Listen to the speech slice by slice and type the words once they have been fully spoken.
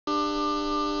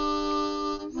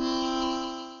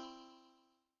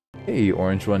Hey,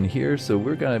 Orange One here. So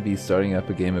we're going to be starting up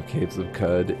a game of Caves of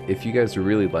Cud. If you guys are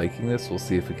really liking this, we'll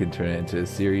see if we can turn it into a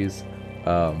series.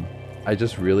 I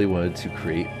just really wanted to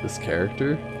create this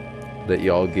character that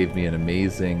y'all gave me an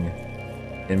amazing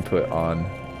input on.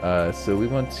 So we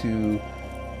want to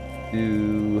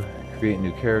create a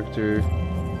new character,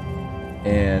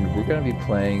 and we're going to be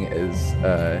playing as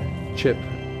Chip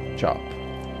Chop.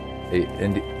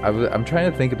 I'm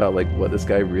trying to think about like what this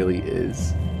guy really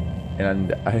is.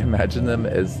 And I imagine them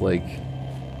as like,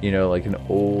 you know, like an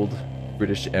old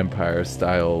British Empire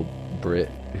style Brit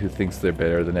who thinks they're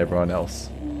better than everyone else.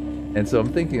 And so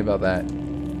I'm thinking about that.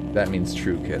 That means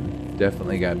Truekin.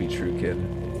 Definitely gotta be Truekin.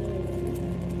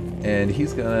 And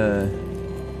he's gonna...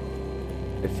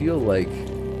 I feel like,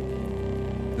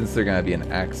 since they're gonna be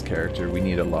an axe character, we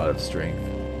need a lot of strength.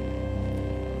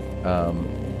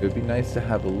 It would be nice to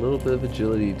have a little bit of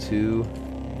agility too.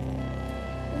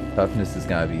 Toughness is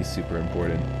gonna be super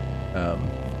important, so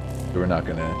we're not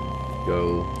gonna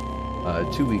go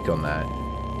too weak on that.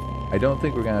 I don't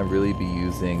think we're gonna really be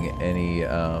using any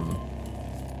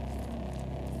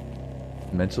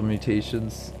mental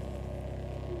mutations.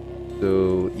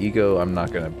 So ego, I'm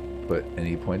not gonna put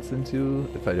any points into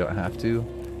if I don't have to.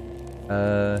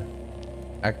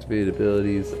 Activated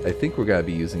abilities, I think we're gonna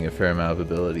be using a fair amount of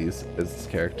abilities as this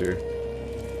character.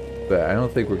 But I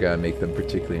don't think we're gonna make them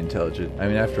particularly intelligent. I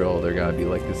mean, after all, they're gonna be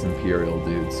like this Imperial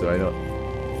dude, so I don't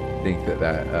think that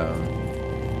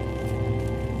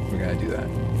we're gonna do that.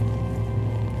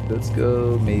 Let's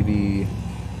go maybe...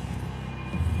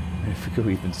 If we go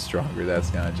even stronger, that's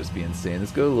gonna just be insane.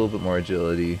 Let's go a little bit more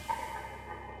agility.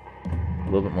 A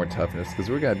little bit more toughness, because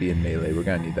we're gonna be in melee. We're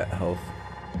gonna need that health.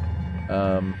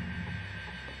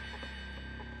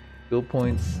 Skill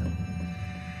points.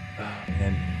 Oh,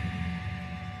 man.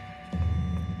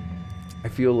 I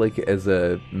feel like as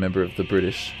a member of the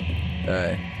British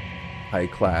high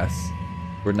class,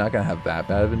 we're not gonna have that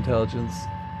bad of intelligence.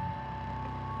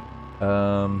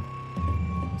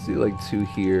 Let's do like 2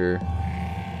 here,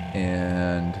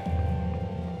 and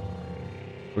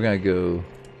we're gonna go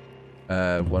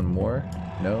 1 more.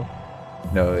 No,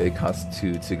 it costs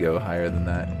 2 to go higher than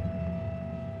that.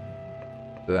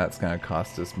 So that's gonna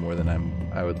cost us more than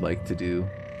I would like to do.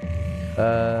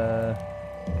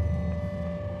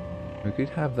 We could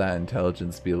have that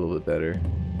intelligence be a little bit better.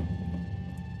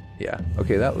 Yeah,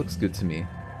 okay, that looks good to me.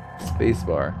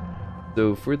 Spacebar.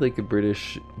 So if we're like a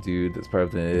British dude that's part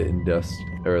of the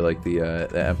the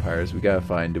empires, we gotta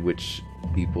find which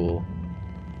people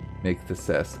make the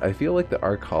cess. I feel like the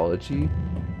archaeology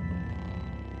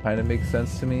kind of makes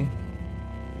sense to me.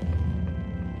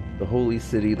 The Holy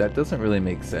City, that doesn't really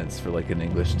make sense for like an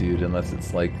English dude unless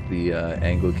it's like the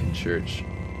Anglican Church.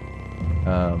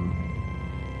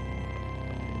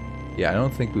 Yeah, I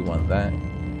don't think we want that.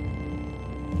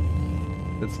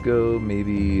 Let's go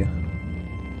maybe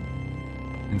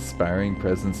Inspiring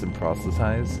Presence and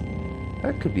Proselytize.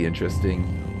 That could be interesting.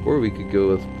 Or we could go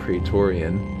with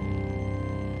Praetorian.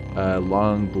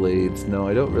 Long Blades. No,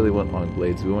 I don't really want Long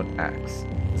Blades. We want Axe.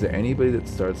 Is there anybody that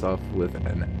starts off with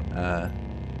an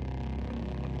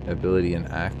ability in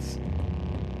Axe?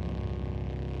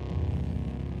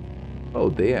 Oh,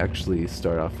 they actually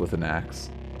start off with an Axe.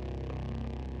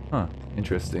 Huh,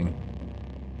 interesting.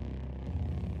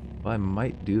 Well, I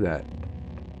might do that.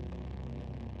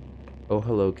 Oh,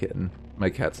 hello, kitten. My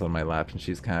cat's on my lap and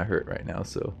she's kind of hurt right now,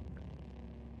 so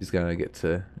she's gonna get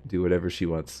to do whatever she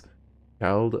wants.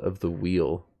 Child of the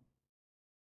Wheel.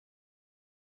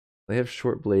 They have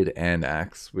short blade and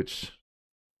axe, which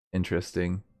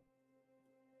interesting.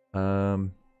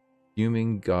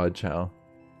 Fuming Godchild.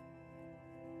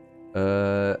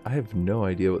 I have no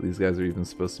idea what these guys are even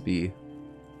supposed to be.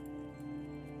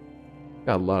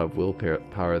 Got a lot of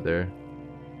willpower there.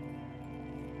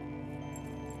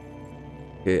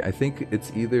 Okay, I think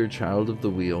it's either Child of the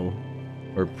Wheel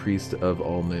or Priest of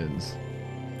All Moons.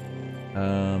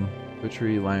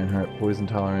 Butchery, Lionheart, Poison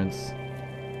Tolerance,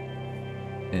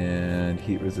 and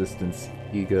Heat Resistance,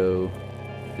 Ego,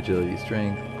 Agility,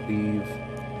 Strength, Cleave,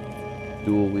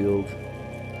 Dual Wield.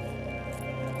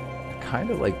 I kind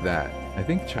of like that. I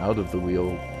think Child of the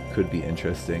Wheel could be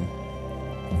interesting.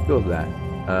 Let's go with that.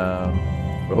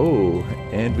 Oh,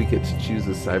 and we get to choose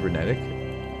a cybernetic.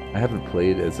 I haven't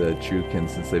played as a Truekin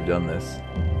since they've done this.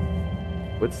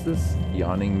 What's this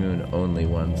Yawning Moon only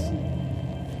ones?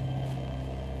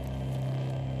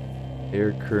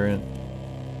 Air current.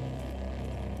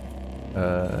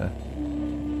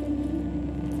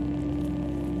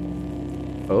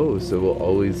 Oh, so we'll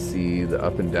always see the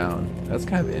up and down. That's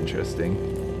kind of interesting.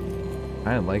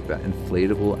 I like that.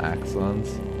 Inflatable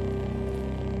axons.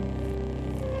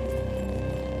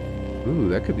 Ooh,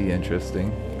 that could be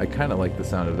interesting. I kind of like the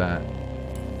sound of that.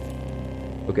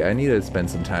 Okay, I need to spend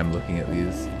some time looking at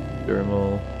these.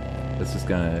 Thermal. That's just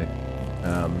gonna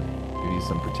give you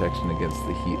some protection against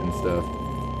the heat and stuff.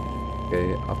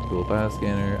 Okay, optical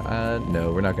bioscanner.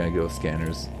 No, we're not gonna go with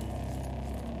scanners.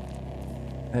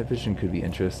 Night vision could be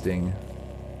interesting.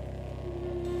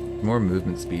 More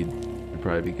movement speed would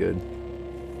probably be good.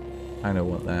 Kinda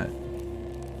want that.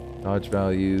 Dodge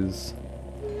values.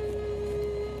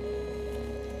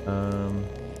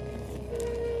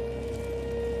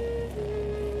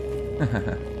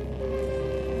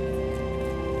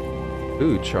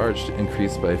 Ooh, charged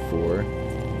increased by 4.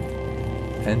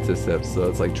 Pentaceps, so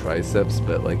it's like triceps,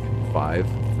 but like 5.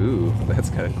 Ooh,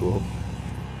 that's kind of cool.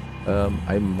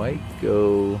 I might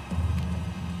go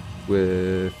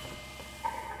with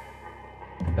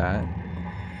that,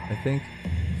 I think.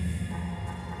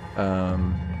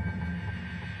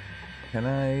 Can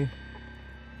I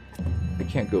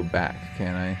can't go back,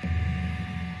 can I?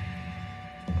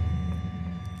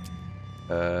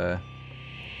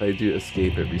 If I do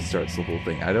escape, it restarts the whole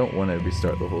thing. I don't want to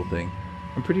restart the whole thing.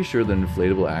 I'm pretty sure the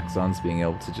inflatable axons being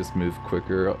able to just move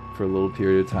quicker for a little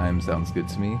period of time sounds good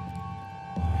to me.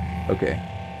 Okay.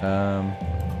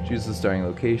 Choose the starting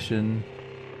location.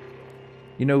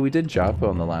 You know, we did Joppa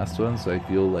on the last one, so I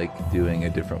feel like doing a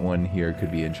different one here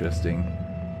could be interesting.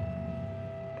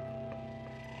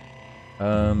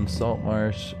 Salt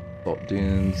marsh, salt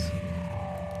dunes,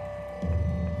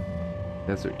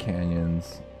 desert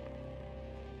canyons,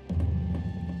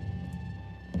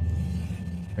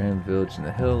 Grand village in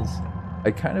the hills. I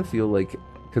kind of feel like,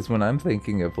 because when I'm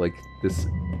thinking of like this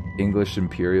English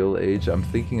imperial age, I'm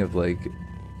thinking of like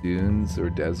dunes or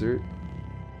desert.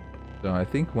 So I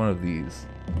think one of these.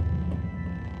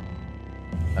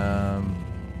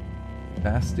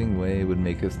 Fasting way would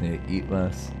make us need to eat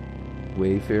less.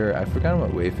 Wayfarer, I forgot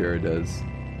what Wayfarer does.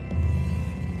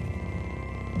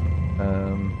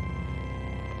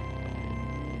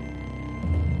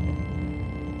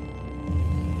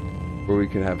 Or we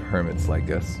could have hermits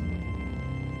like us.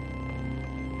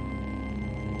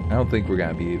 I don't think we're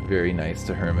gonna be very nice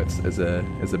to hermits as a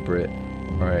Brit.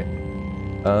 All right.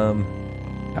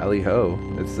 Tally ho.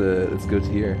 Let's go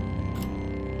to here.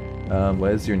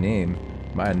 What is your name?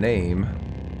 My name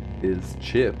is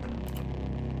Chip.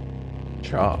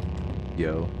 Chop,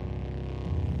 yo.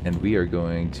 And we are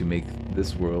going to make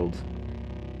this world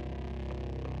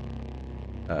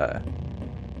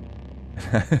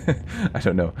I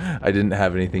don't know. I didn't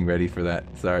have anything ready for that.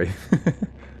 Sorry.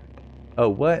 Oh,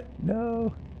 what?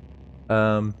 No.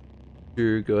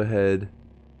 Sure, go ahead.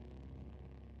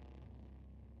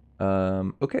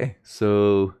 Okay.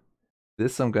 So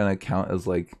this I'm gonna count as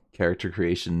like character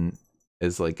creation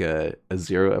as like a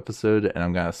 0 episode, and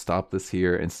I'm gonna stop this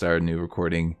here and start a new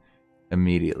recording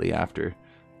immediately after.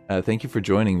 Thank you for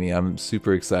joining me. I'm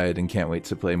super excited and can't wait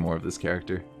to play more of this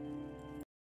character.